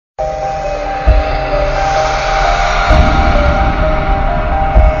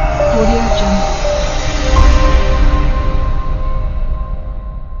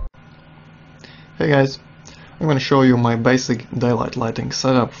going to show you my basic daylight lighting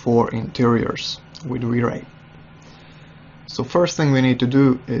setup for interiors with V-Ray. So first thing we need to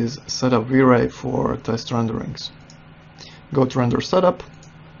do is set up V-Ray for test renderings. Go to render setup.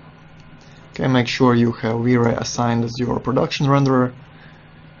 Okay, make sure you have V-Ray assigned as your production renderer,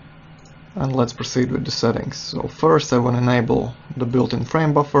 and let's proceed with the settings. So first I want to enable the built-in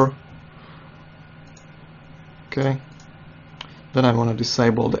frame buffer. Okay, then I want to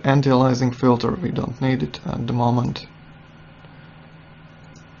disable the anti-aliasing filter. We don't need it at the moment.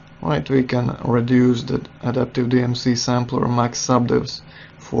 Right, we can reduce the adaptive DMC sampler max subdivs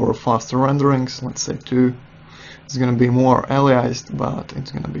for faster renderings. Let's say 2. It's going to be more aliased, but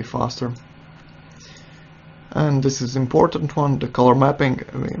it's going to be faster. And this is important one, the color mapping.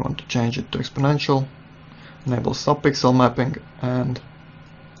 We want to change it to exponential, enable subpixel mapping, and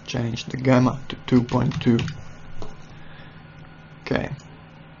change the gamma to 2.2. Okay.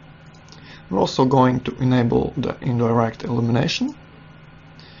 We're also going to enable the indirect illumination,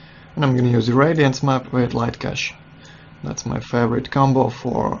 and I'm going to use irradiance map with light cache. That's my favorite combo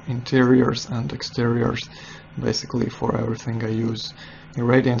for interiors and exteriors. Basically for everything I use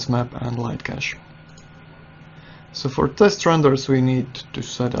irradiance map and light cache. So for test renders we need to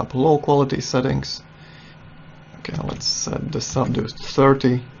set up low quality settings. Okay, let's set the subdivs to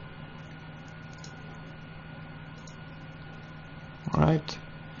 30. Alright,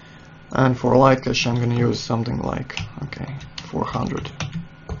 and for light cache I'm going to use something like 400.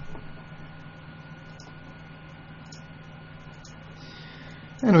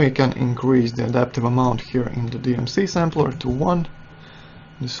 And we can increase the adaptive amount here in the DMC sampler to 1.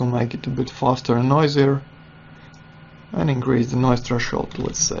 This will make it a bit faster and noisier. And increase the noise threshold to,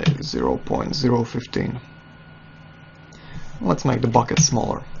 let's say, 0.015. Let's make the bucket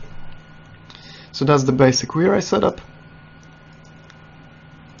smaller. So that's the basic V-Ray setup.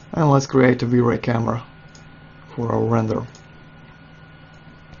 And let's create a V-Ray camera for our render.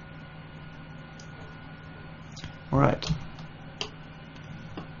 Alright.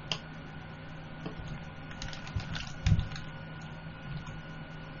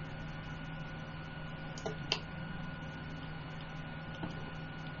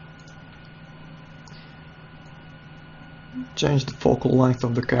 Change the focal length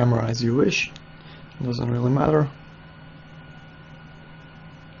of the camera as you wish, doesn't really matter.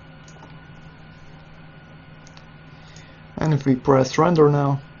 And if we press render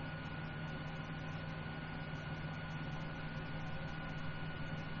now,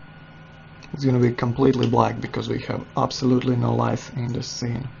 it's going to be completely black because we have absolutely no light in the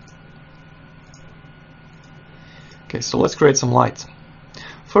scene. Okay, so let's create some light.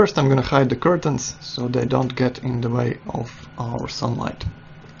 First I'm going to hide the curtains so they don't get in the way of our sunlight.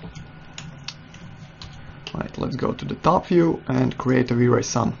 Right, let's go to the top view and create a V-Ray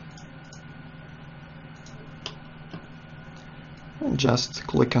sun. And just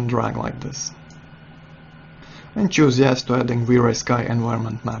click and drag like this. And choose yes to adding V-Ray sky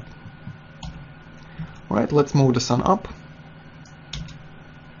environment map. Right, let's move the sun up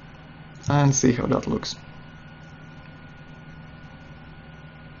and see how that looks.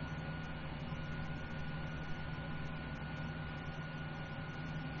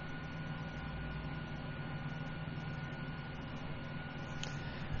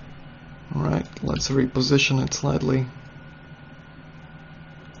 Let's reposition it slightly,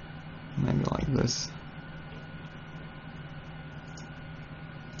 maybe like this.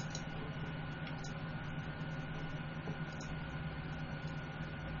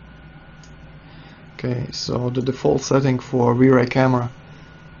 Okay, so the default setting for V-Ray camera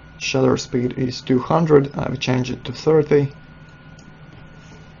shutter speed is 200. I've changed it to 30.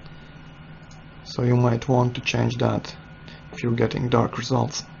 So you might want to change that if you're getting dark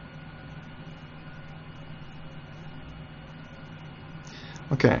results.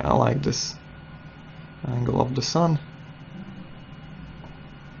 Okay, I like this angle of the sun.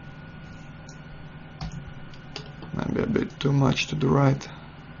 Maybe a bit too much to the right.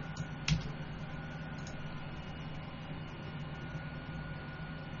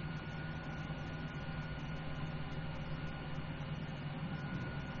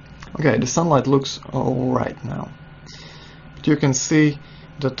 Okay, the sunlight looks alright now. But you can see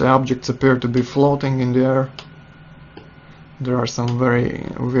that the objects appear to be floating in the air. There are some very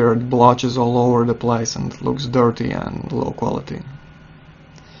weird blotches all over the place and it looks dirty and low quality.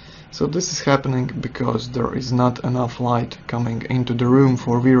 So this is happening because there is not enough light coming into the room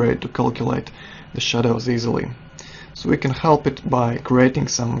for V-Ray to calculate the shadows easily. So we can help it by creating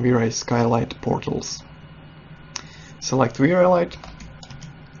some V-Ray Skylight portals. Select V-Ray light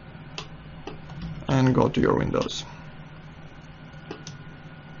and go to your windows.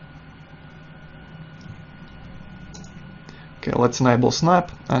 Okay, let's enable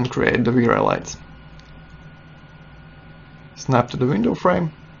snap and create the V-Ray lights. Snap to the window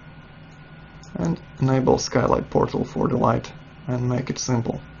frame and enable Skylight portal for the light and make it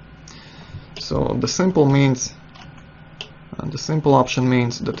simple. So the simple means, the simple option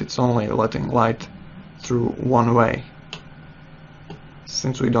means that it's only letting light through one way.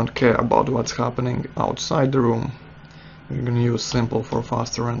 Since we don't care about what's happening outside the room, we're going to use simple for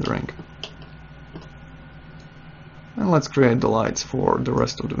faster rendering. And let's create the lights for the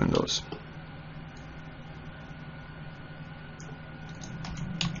rest of the windows.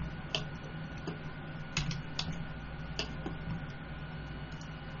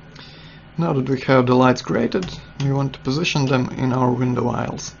 Now that we have the lights created, we want to position them in our window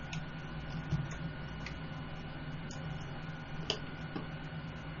aisles.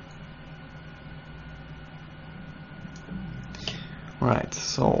 Right,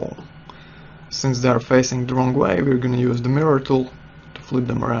 so since they are facing the wrong way, we're going to use the mirror tool to flip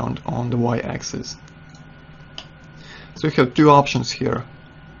them around on the y-axis. So you have two options here.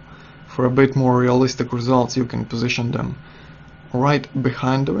 For a bit more realistic results, you can position them right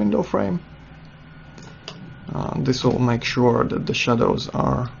behind the window frame. This will make sure that the shadows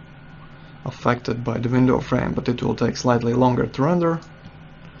are affected by the window frame, but it will take slightly longer to render.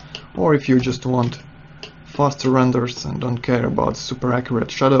 Or if you just want faster renders and don't care about super accurate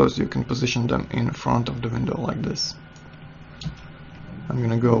shadows, you can position them in front of the window like this. I'm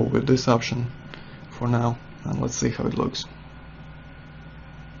gonna go with this option for now, and let's see how it looks.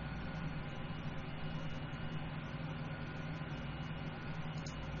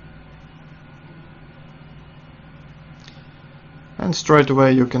 And straight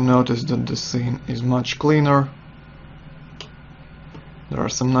away you can notice that the scene is much cleaner. There are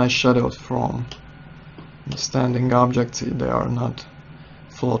some nice shadows from the standing objects. They are not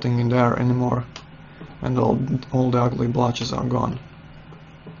floating in the air anymore, and all the ugly blotches are gone.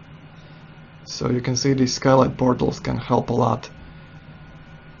 So you can see these Skylight portals can help a lot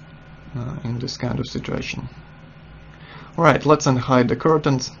in this kind of situation. Alright, let's unhide the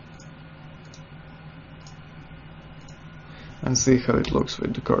curtains and see how it looks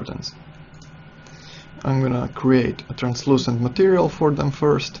with the curtains. I'm gonna create a translucent material for them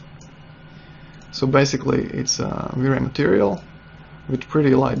first. So basically it's a V-Ray material with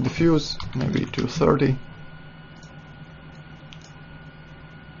pretty light diffuse, maybe 230,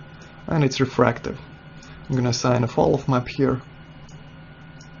 and it's refractive. I'm gonna assign a fall off map here.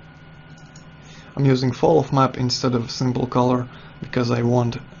 I'm using fall off map instead of simple color because I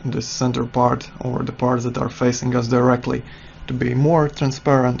want this center part, or the parts that are facing us directly, to be more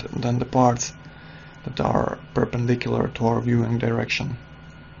transparent than the parts that are perpendicular to our viewing direction.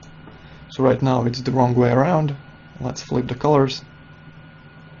 So right now it's the wrong way around. Let's flip the colors.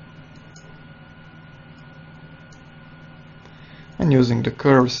 And using the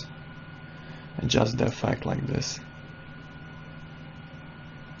curves, adjust the effect like this.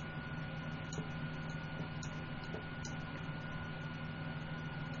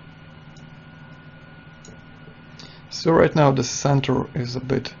 So right now the center is a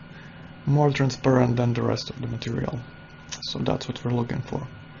bit more transparent than the rest of the material. So that's what we're looking for.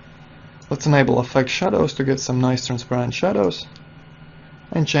 Let's enable effect shadows to get some nice transparent shadows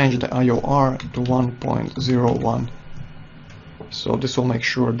and change the IOR to 1.01. So this will make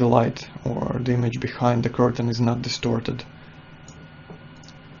sure the light or the image behind the curtain is not distorted.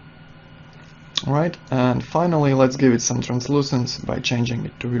 Alright, and finally let's give it some translucence by changing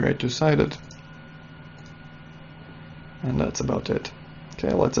it to V-Ray two-sided. And that's about it.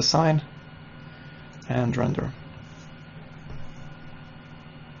 Okay, let's assign and render.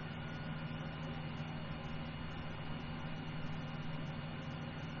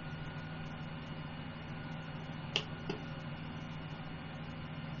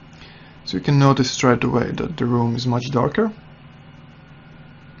 So you can notice straight away that the room is much darker.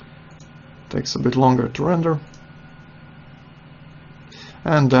 Takes a bit longer to render.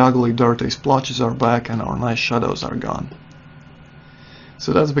 And the ugly dirty splotches are back and our nice shadows are gone.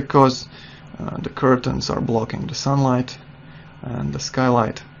 So that's because the curtains are blocking the sunlight and the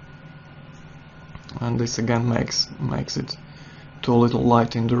skylight, and this again makes it too little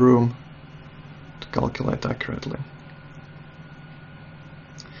light in the room to calculate accurately.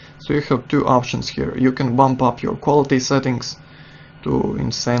 So you have two options here. You can bump up your quality settings to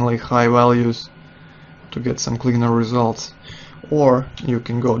insanely high values to get some cleaner results, or you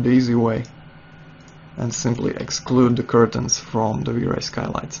can go the easy way and simply exclude the curtains from the V-Ray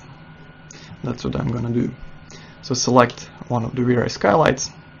skylights. That's what I'm gonna do. So select one of the V-Ray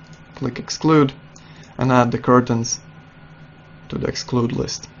skylights, click exclude, and add the curtains to the exclude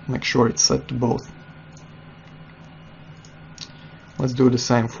list. Make sure it's set to both. Let's do the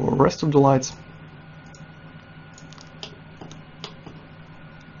same for the rest of the lights.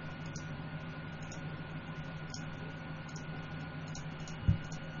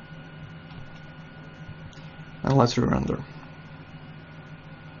 And let's re-render.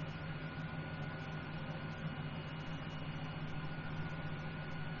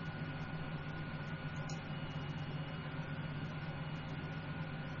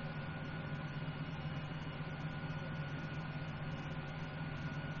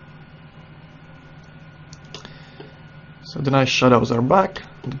 So the nice shadows are back,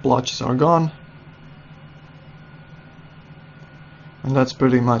 the blotches are gone, and that's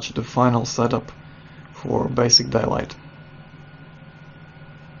pretty much the final setup for basic daylight.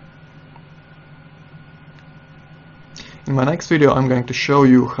 In my next video I'm going to show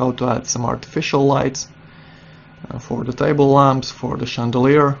you how to add some artificial lights for the table lamps, for the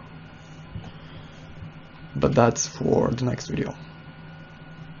chandelier, but that's for the next video.